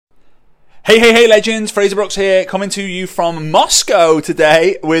Hey, legends, Fraser Brooks here, coming to you from Moscow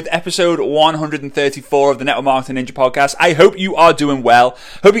today with episode 134 of the Network Marketing Ninja podcast. I hope you are doing well.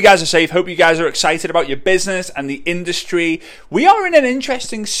 Hope you guys are safe. Hope you guys are excited about your business and the industry. We are in an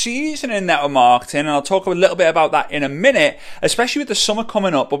interesting season in network marketing, and I'll talk a little bit about that in a minute, especially with the summer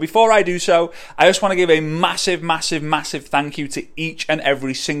coming up. But before I do so, I just want to give a massive thank you to each and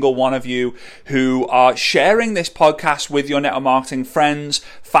every single one of you who are sharing this podcast with your network marketing friends,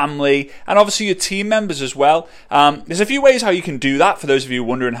 family, and obviously your team members as well. There's a few ways how you can do that for those of you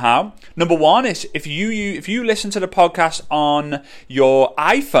wondering how. Number one is if you listen to the podcast on your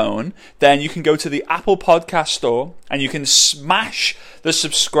iPhone, then you can go to the Apple Podcast Store and you can smash the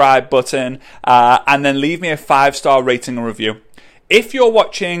subscribe button and then leave me a 5-star rating and review. If you're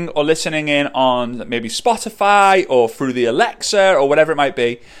watching or listening in on maybe Spotify or through the Alexa or whatever it might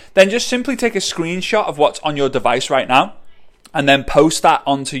be, then just simply take a screenshot of what's on your device right now, and then post that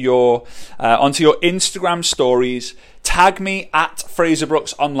onto your Instagram stories. Tag me at Fraser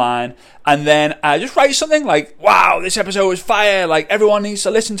Brooks Online, and then just write something like, "Wow, this episode was fire! Like everyone needs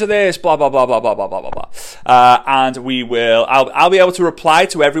to listen to this." Blah blah blah blah blah blah blah blah blah. And we will. I'll be able to reply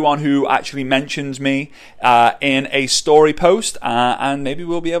to everyone who actually mentions me in a story post, and maybe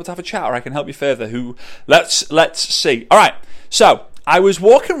we'll be able to have a chat, or I can help you further. Let's see. All right, so. I was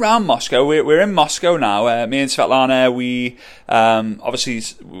walking around Moscow. We're in Moscow now. Me and Svetlana, we obviously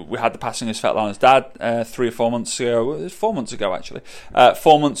we had the passing of Svetlana's dad 3 or 4 months ago. It was 4 months ago, actually.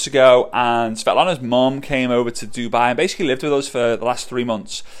 4 months ago, and Svetlana's mum came over to Dubai and basically lived with us for the last 3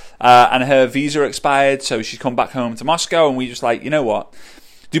 months. And her visa expired, so she's come back home to Moscow, and we just like, you know what?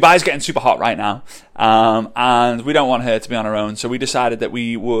 Dubai's getting super hot right now, and we don't want her to be on her own, so we decided that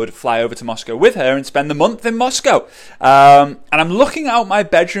we would fly over to Moscow with her and spend the month in Moscow. And I'm looking out my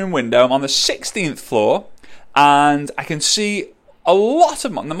bedroom window. I'm on the 16th floor, and I can see a lot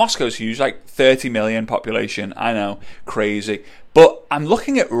of... Moscow's huge, like 30 million population. I know, crazy. But I'm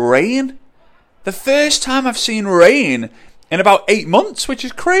looking at rain. The first time I've seen rain in about 8 months, which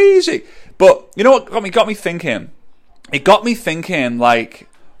is crazy. But you know what got me thinking? It got me thinking, like...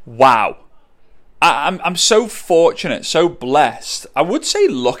 Wow. I'm so fortunate, so blessed. I would say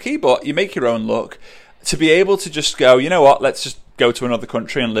lucky, but you make your own luck to be able to just go, you know what, let's just go to another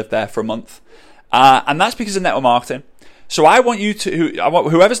country and live there for a month. And that's because of network marketing. So I want you to,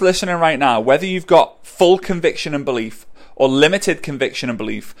 whoever's listening right now, whether you've got full conviction and belief, or limited conviction and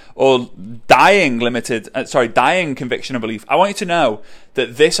belief, or dying conviction and belief, I want you to know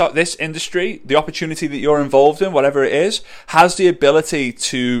that this industry, the opportunity that you're involved in, whatever it is, has the ability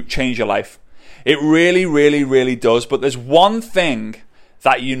to change your life. It really, really, really does. But there's one thing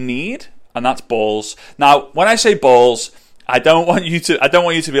that you need, and that's balls. Now, when I say balls, I don't want you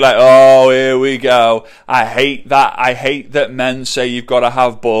to be like, oh, here we go. I hate that men say you've got to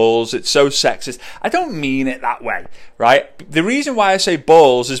have balls. It's so sexist. I don't mean it that way, right? The reason why I say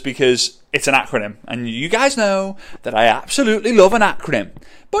balls is because it's an acronym, and you guys know that I absolutely love an acronym.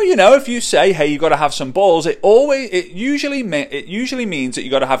 But you know, if you say, hey, you've got to have some balls, it usually means that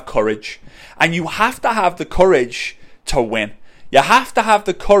you've got to have courage, and you have to have the courage to win. You have to have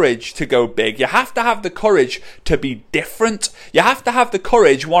the courage to go big. You have to have the courage to be different. You have to have the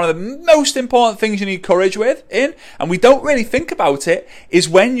courage. One of the most important things you need courage in, and we don't really think about it, is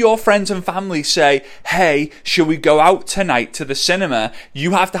when your friends and family say, hey, should we go out tonight to the cinema?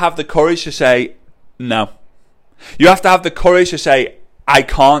 You have to have the courage to say, no. You have to have the courage to say, I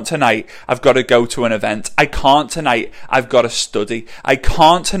can't tonight, I've got to go to an event. I can't tonight, I've got to study. I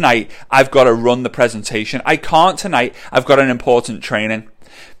can't tonight, I've got to run the presentation. I can't tonight, I've got an important training.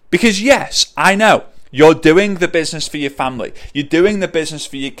 Because yes, I know, you're doing the business for your family. You're doing the business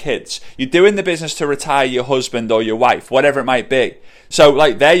for your kids. You're doing the business to retire your husband or your wife, whatever it might be. So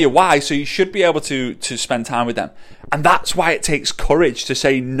like, they're your why, so you should be able to spend time with them. And that's why it takes courage to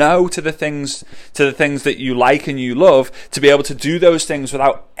say no to the things that you like and you love, to be able to do those things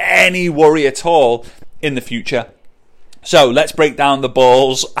without any worry at all in the future. So let's break down the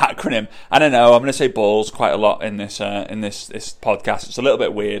balls acronym. I don't know, I'm going to say balls quite a lot in this podcast. It's a little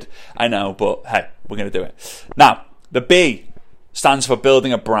bit weird, I know, but hey, we're going to do it. Now, the B stands for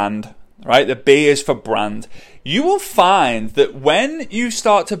building a brand, right? The B is for brand. You will find that when you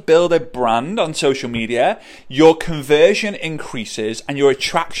start to build a brand on social media, your conversion increases and your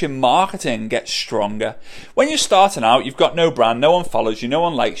attraction marketing gets stronger. When you're starting out, you've got no brand, no one follows you, no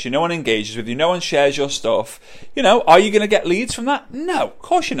one likes you, no one engages with you, no one shares your stuff. You know, are you going to get leads from that? No, of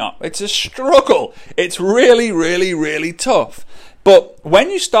course you're not. It's a struggle. It's really, really, really tough. But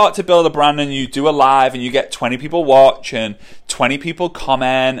when you start to build a brand and you do a live and you get 20 people watch and 20 people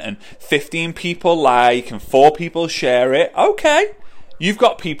comment and 15 people like and 4 people share it, okay, you've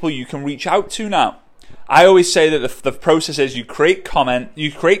got people you can reach out to now. I always say that the process is you create content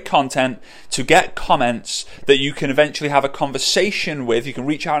to get comments that you can eventually have a conversation with, you can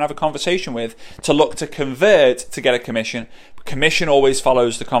reach out and have a conversation with to look to convert to get a commission. Commission always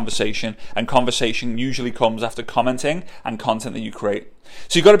follows the conversation, and conversation usually comes after commenting and content that you create.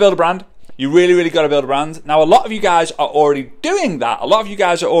 So you've got to build a brand. You really, really got to build a brand. Now, a lot of you guys are already doing that. A lot of you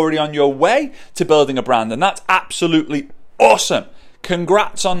guys are already on your way to building a brand, and that's absolutely awesome.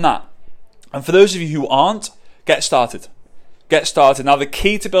 Congrats on that. And for those of you who aren't, get started. Get started. Now, the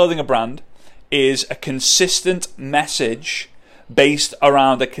key to building a brand is a consistent message based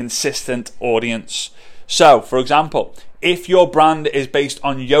around a consistent audience. So, for example, if your brand is based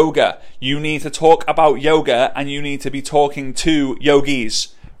on yoga, you need to talk about yoga and you need to be talking to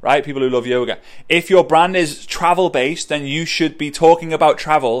yogis, right? People who love yoga. If your brand is travel based, then you should be talking about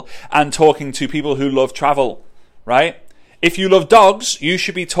travel and talking to people who love travel, right? If you love dogs, you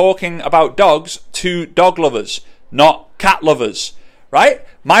should be talking about dogs to dog lovers, not cat lovers, right?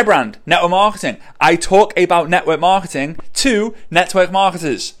 My brand, network marketing. I talk about network marketing to network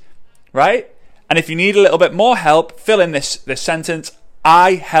marketers, right? And if you need a little bit more help, fill in this sentence.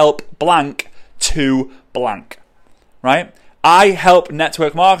 I help blank to blank, right? I help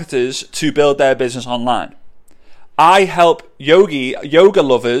network marketers to build their business online. I help yoga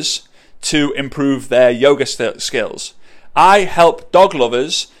lovers to improve their yoga skills. I help dog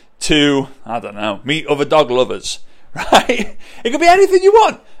lovers to, meet other dog lovers, right? It could be anything you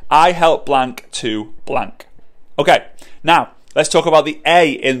want. I help blank to blank. Okay, now let's talk about the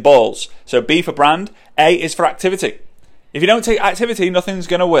A in balls. So B for brand, A is for activity. If you don't take activity, nothing's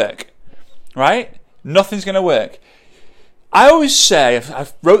going to work, right? Nothing's going to work. I always say, I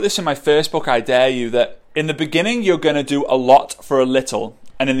wrote this in my first book, I Dare You, that in the beginning you're going to do a lot for a little,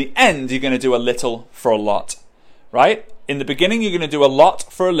 and in the end you're going to do a little for a lot, right? In the beginning, you're going to do a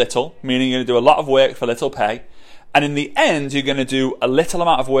lot for a little, meaning you're going to do a lot of work for little pay. And in the end, you're going to do a little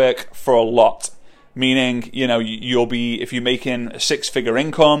amount of work for a lot, meaning, you'll be, if you're making a 6-figure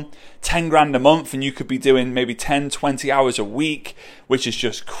income, 10 grand a month, and you could be doing maybe 10, 20 hours a week, which is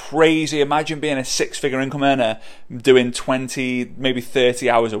just crazy. Imagine being a 6-figure income earner doing 20, maybe 30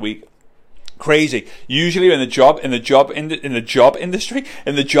 hours a week. Crazy. Usually in the job industry,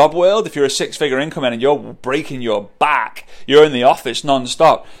 in the job world, if you're a 6-figure income earner and you're breaking your back, you're in the office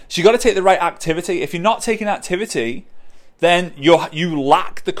non-stop. So you got to take the right activity. If you're not taking activity, then you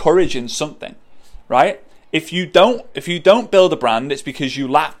lack the courage in something, right? If you don't build a brand, it's because you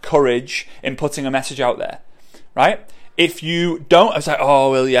lack courage in putting a message out there, right? If you don't, it's like,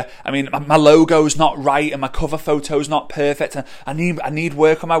 my logo's not right and my cover photo's not perfect and I need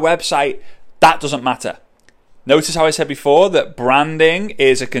work on my website. That doesn't matter. Notice how I said before that branding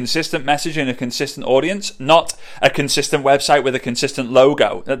is a consistent message and a consistent audience, not a consistent website with a consistent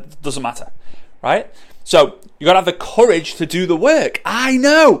logo. That doesn't matter, right? So you got to have the courage to do the work. I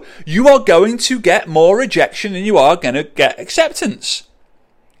know you are going to get more rejection than you are going to get acceptance.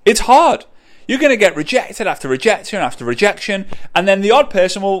 It's hard. You're going to get rejected after rejection after rejection, and then the odd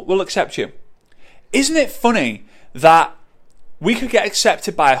person will accept you. Isn't it funny that we could get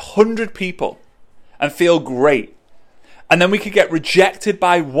accepted by 100 people and feel great, and then we could get rejected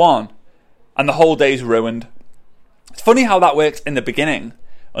by one and the whole day's ruined? It's funny how that works in the beginning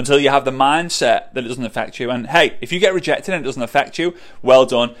until you have the mindset that it doesn't affect you. And hey, if you get rejected and it doesn't affect you, well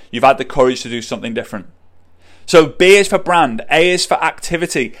done. You've had the courage to do something different. So B is for brand, A is for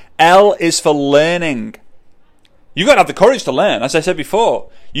activity, L is for learning. You've got to have the courage to learn. As I said before,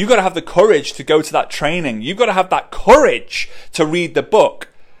 you've got to have the courage to go to that training. You've got to have that courage to read the book.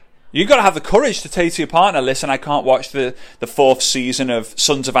 You've got to have the courage to say to your partner, listen, I can't watch the 4th season of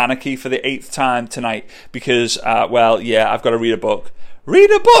Sons of Anarchy for the 8th time tonight because, I've got to read a book.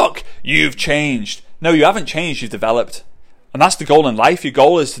 Read a book! You've changed. No, you haven't changed. You've developed. And that's the goal in life. Your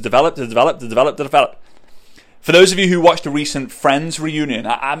goal is to develop. For those of you who watched the recent Friends reunion,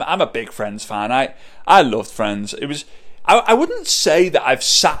 I'm a big Friends fan. I loved Friends. I wouldn't say that I've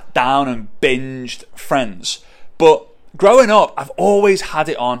sat down and binged Friends, but growing up, I've always had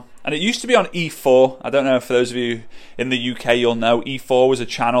it on. And it used to be on E4. I don't know if for those of you in the UK, you'll know E4 was a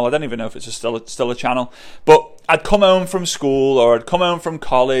channel. I don't even know if it's still a channel. But I'd come home from school, or I'd come home from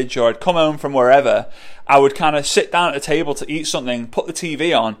college, or I'd come home from wherever. I would kind of sit down at a table to eat something, put the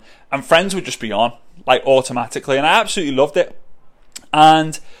TV on, and Friends would just be on, like automatically. And I absolutely loved it.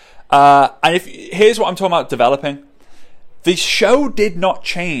 And here's what I'm talking about developing. The show did not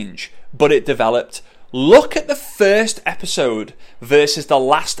change, but it developed. look at the first episode versus the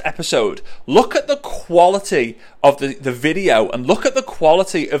last episode. Look at the quality of the video, and look at the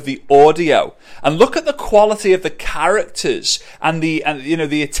quality of the audio, and look at the quality of the characters and the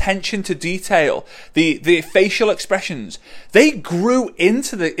attention to detail, the facial expressions. They grew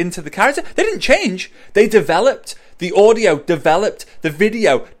into the character. They didn't change. They developed. The audio developed, the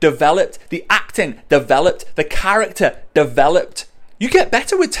video developed, the acting developed, the character developed. You get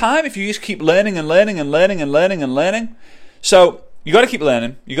better with time if you just keep learning and learning and learning and learning and learning. So you got to keep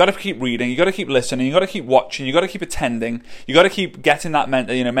learning. You got to keep reading. You got to keep listening. You got to keep watching. You got to keep attending. You got to keep getting that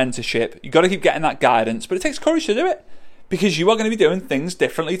mentorship. You got to keep getting that guidance. But it takes courage to do it, because you are going to be doing things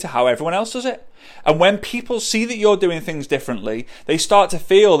differently to how everyone else does it. And when people see that you're doing things differently, they start to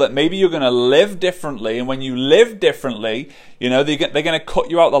feel that maybe you're going to live differently. And when you live differently, they're going to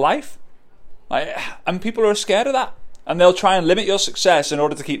cut you out of the life. And people are scared of that. And they'll try and limit your success in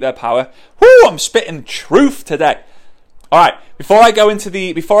order to keep their power. Whoo, I'm spitting truth today. All right, before I go into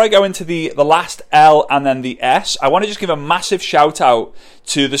the last L and then the S, I want to just give a massive shout out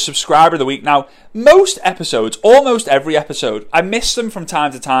to the subscriber of the week. Now, most episodes, almost every episode, I miss them from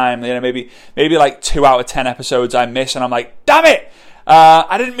time to time. Maybe like 2 out of 10 episodes I miss, and I'm like, damn it,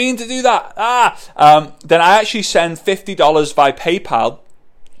 I didn't mean to do that. Then I actually send $50 via PayPal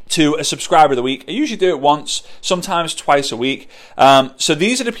to a subscriber of the week. I usually do it once, sometimes twice a week. So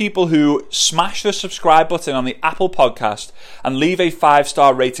these are the people who smash the subscribe button on the Apple podcast and leave a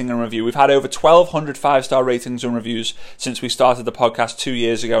 5-star rating and review. We've had over 1,200 5-star ratings and reviews since we started the podcast 2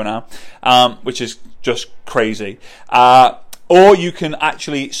 years ago now, which is just crazy. Or you can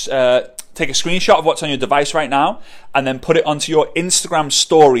actually take a screenshot of what's on your device right now and then put it onto your Instagram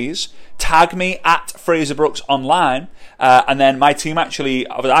stories. Tag me at Fraser Brooks Online. And then my team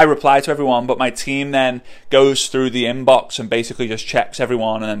I reply to everyone, but my team then goes through the inbox and basically just checks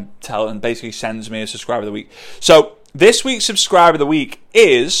everyone and then basically sends me a subscriber of the week. So this week's subscriber of the week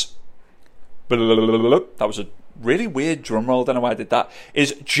is, that was a really weird drum roll, don't know why I did that,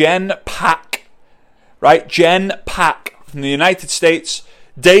 is Jen Pack, right? Jen Pack from the United States.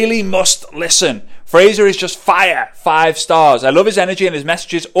 Daily must listen. Fraser is just fire. 5 stars. I love his energy and his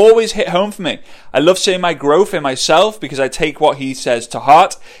messages always hit home for me. I love seeing my growth in myself because I take what he says to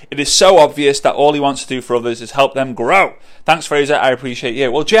heart. It is so obvious that all he wants to do for others is help them grow. Thanks, Fraser. I appreciate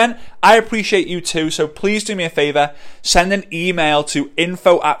you. Well, Jen, I appreciate you too. So please do me a favor. Send an email to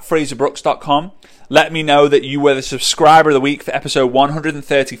info@fraserbrooks.com. Let me know that you were the subscriber of the week for episode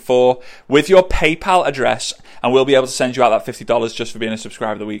 134 with your PayPal address, and we'll be able to send you out that $50 just for being a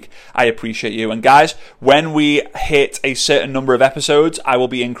subscriber of the week. I appreciate you. And guys, when we hit a certain number of episodes, I will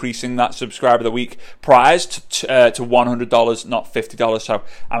be increasing that subscriber of the week prize to $100, not $50. So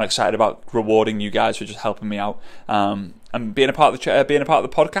I'm excited about rewarding you guys for just helping me out. And being a part of the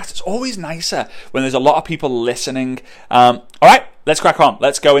podcast. It's always nicer when there's a lot of people listening. All right, let's crack on.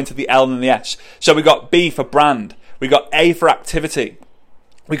 Let's go into the L and the S. So we got B for brand. We got A for activity.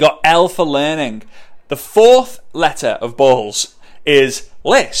 We got L for learning. The 4th letter of balls is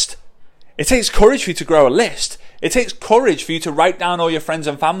list. It takes courage for you to grow a list. It takes courage for you to write down all your friends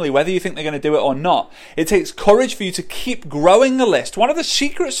and family, whether you think they're going to do it or not. It takes courage for you to keep growing the list. One of the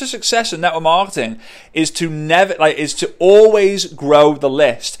secrets to success in network marketing is to always grow the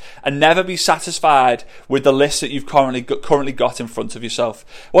list and never be satisfied with the list that you've currently got in front of yourself.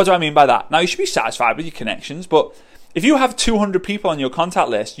 What do I mean by that? Now, you should be satisfied with your connections, but if you have 200 people on your contact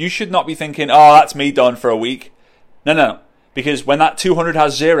list, you should not be thinking, oh, that's me done for a week. No. Because when that 200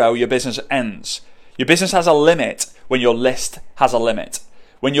 has 0, your business ends. Your business has a limit when your list has a limit.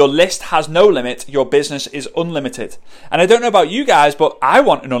 When your list has no limit, your business is unlimited. And I don't know about you guys, but I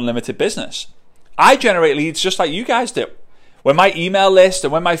want an unlimited business. I generate leads just like you guys do. When my email list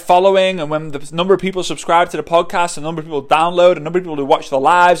and when my following and when the number of people subscribe to the podcast, the number of people download, the number of people who watch the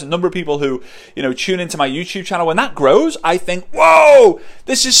lives, the number of people who, tune into my YouTube channel, when that grows, I think, whoa,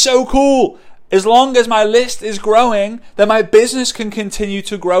 this is so cool. As long as my list is growing, then my business can continue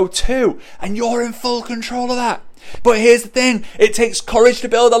to grow too. And you're in full control of that. But here's the thing. It takes courage to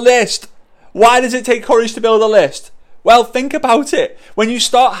build a list. Why does it take courage to build a list? Well, think about it. When you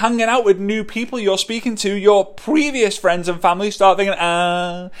start hanging out with new people you're speaking to, your previous friends and family start thinking,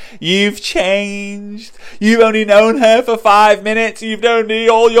 you've changed. You've only known her for 5 minutes. You've known me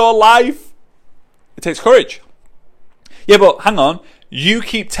all your life. It takes courage. Yeah, but hang on. You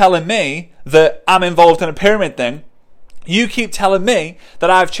keep telling me that I'm involved in a pyramid thing. You keep telling me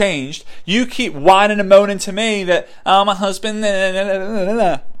that I've changed. You keep whining and moaning to me that, my husband,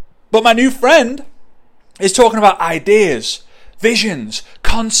 But my new friend is talking about ideas, visions,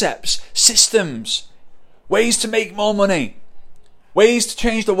 concepts, systems, ways to make more money, ways to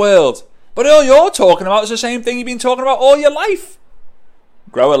change the world. But all you're talking about is the same thing you've been talking about all your life.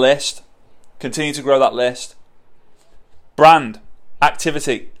 Grow a list. Continue to grow that list. Brand,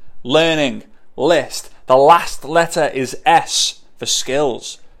 activity, learning, list. The last letter is S for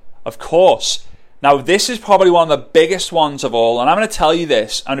skills. Of course. Now, this is probably one of the biggest ones of all, and I'm going to tell you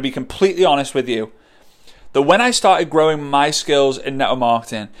this. I'm going to be completely honest with you. That when I started growing my skills in network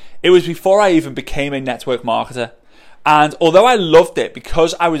marketing, it was before I even became a network marketer. And although I loved it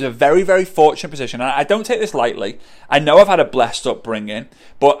because I was a very, very fortunate position, and I don't take this lightly, I know I've had a blessed upbringing,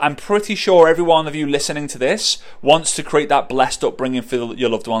 but I'm pretty sure every one of you listening to this wants to create that blessed upbringing for your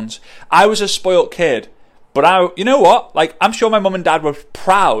loved ones. I was a spoilt kid, but you know what? Like, I'm sure my mum and dad were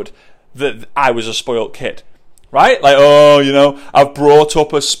proud that I was a spoilt kid, right? Like, oh, you know, I've brought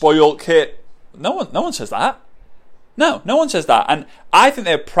up a spoilt kid. No one says that. No one says that, and I think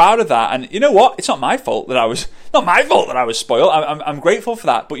they're proud of that. And you know what? It's not my fault that I was spoiled. I'm grateful for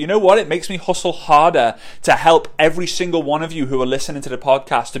that. But you know what? It makes me hustle harder to help every single one of you who are listening to the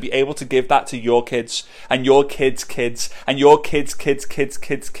podcast to be able to give that to your kids and your kids' kids and your kids' kids' kids'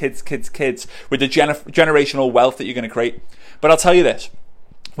 kids' kids' kids' kids with the generational wealth that you're going to create. But I'll tell you this.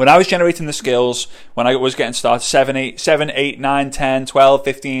 When I was generating the skills, when I was getting started, 7, 8, 9, 10, 12,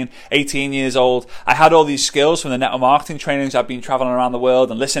 15, 18 years old, I had all these skills from the network marketing trainings. I've been traveling around the world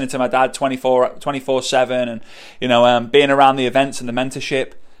and listening to my dad 24/7 and, you know, being around the events and the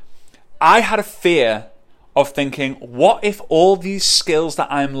mentorship. I had a fear of thinking, what if all these skills that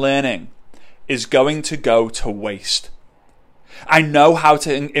I'm learning is going to go to waste? I know how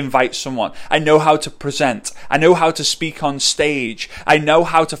to invite someone. I know how to present. I know how to speak on stage. I know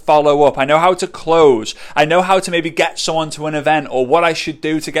how to follow up. I know how to close. I know how to maybe get someone to an event or what I should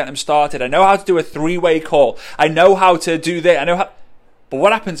do to get them started. I know how to do a 3-way call. I know how to do this. But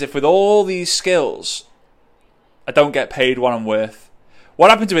what happens if with all these skills, I don't get paid what I'm worth? What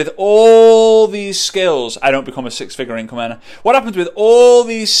happens with all these skills, I don't become a 6-figure income earner? What happens with all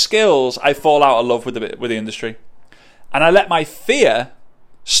these skills, I fall out of love with the industry? And I let my fear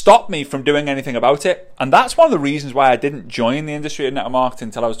stop me from doing anything about it. And that's one of the reasons why I didn't join the industry of network marketing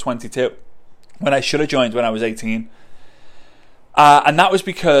until I was 22, when I should have joined when I was 18. And that was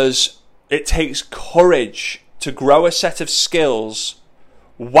because it takes courage to grow a set of skills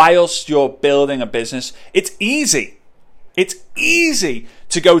whilst you're building a business. It's easy. It's easy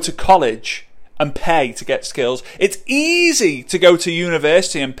to go to college and pay to get skills. It's easy to go to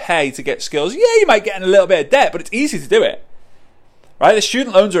university and pay to get skills. Yeah, you might get in a little bit of debt, but it's easy to do it. Right? The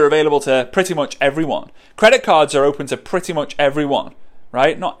student loans are available to pretty much everyone. Credit cards are open to pretty much everyone.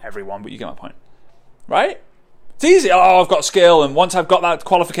 Right? Not everyone, but you get my point. Right? It's easy. Oh, I've got skill, and once I've got that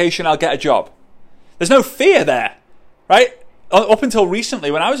qualification, I'll get a job. There's no fear there. Right? Up until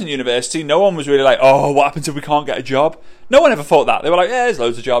recently, when I was in university, no one was really like, oh, what happens if we can't get a job? No one ever thought that. They were like, yeah, there's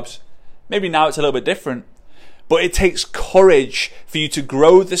loads of jobs. Maybe now it's a little bit different, but it takes courage for you to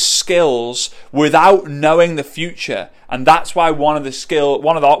grow the skills without knowing the future, and that's why one of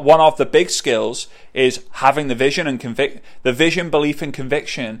the big skills is having the vision and the vision, belief, and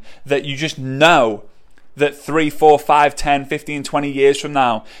conviction that you just know that 3, 4, 5, 10, 15, 20 years from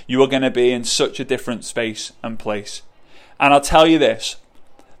now you are going to be in such a different space and place. And I'll tell you this: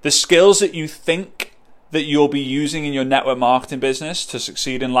 the skills that you think that you'll be using in your network marketing business to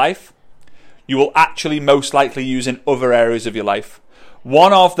succeed in life, you will actually most likely use in other areas of your life.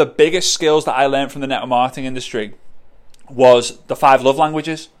 One of the biggest skills that I learned from the network marketing industry was the 5 love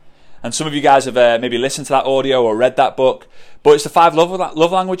languages. And some of you guys have maybe listened to that audio or read that book. But it's the 5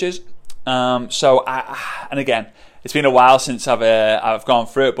 love languages. And again, it's been a while since I've gone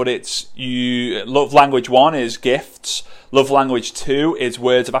through it, but love language 1 is gifts. Love language 2 is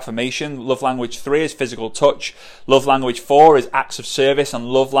words of affirmation. Love language 3 is physical touch. Love language 4 is acts of service. And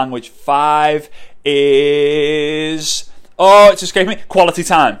love language 5 is, it's escaping me, quality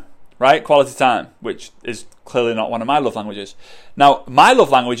time. Right? Quality time, which is clearly not one of my love languages. Now, my love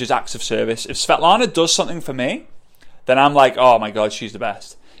language is acts of service. If Svetlana does something for me, then I'm like, oh my God, she's the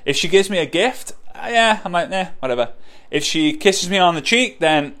best. If she gives me a gift, I'm like, whatever. If she kisses me on the cheek,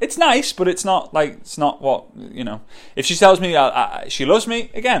 then it's nice, but it's not what, you know. If she tells me she loves me,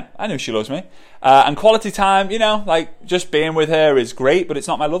 again, I know she loves me. And quality time, like just being with her is great, but it's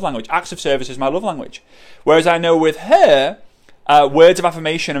not my love language. Acts of service is my love language. Whereas I know with her, words of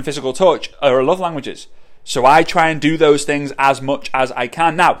affirmation and physical touch are her love languages. So I try and do those things as much as I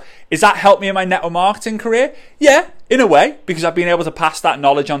can. Now, has that helped me in my network marketing career? Yeah, in a way, because I've been able to pass that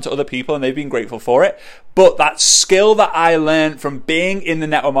knowledge on to other people and they've been grateful for it. But that skill that I learned from being in the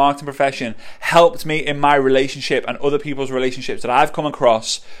network marketing profession helped me in my relationship and other people's relationships that I've come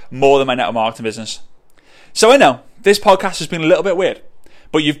across more than my network marketing business. So I know this podcast has been a little bit weird,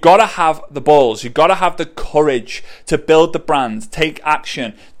 But you've got to have the balls. You've got to have the courage to build the brand, take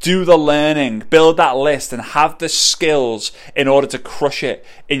action, do the learning, build that list, and have the skills in order to crush it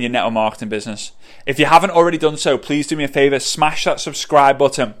in your network marketing business. If you haven't already done so, please do me a favor, smash that subscribe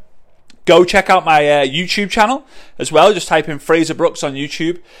button. Go check out my YouTube channel as well. Just type in Fraser Brooks on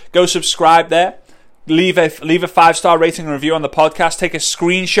YouTube. Go subscribe there. Leave a 5-star rating and review on the podcast. Take a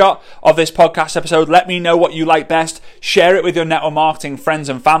screenshot of this podcast episode. Let me know what you like best. Share it with your network marketing friends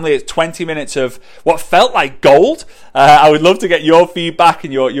and family. It's 20 minutes of what felt like gold. I would love to get your feedback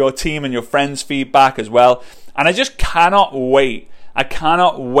and your team and your friends' feedback as well. And I just cannot wait. I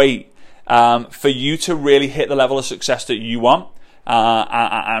cannot wait for you to really hit the level of success that you want.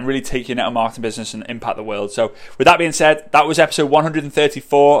 And really take your network marketing business and impact the world. So with that being said, that was episode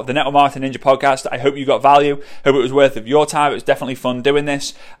 134 of the Network Marketing Ninja podcast. I hope you got value. Hope it was worth of your time. It was definitely fun doing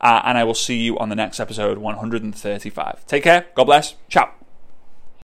this. And I will see you on the next episode 135. Take care. God bless. Ciao.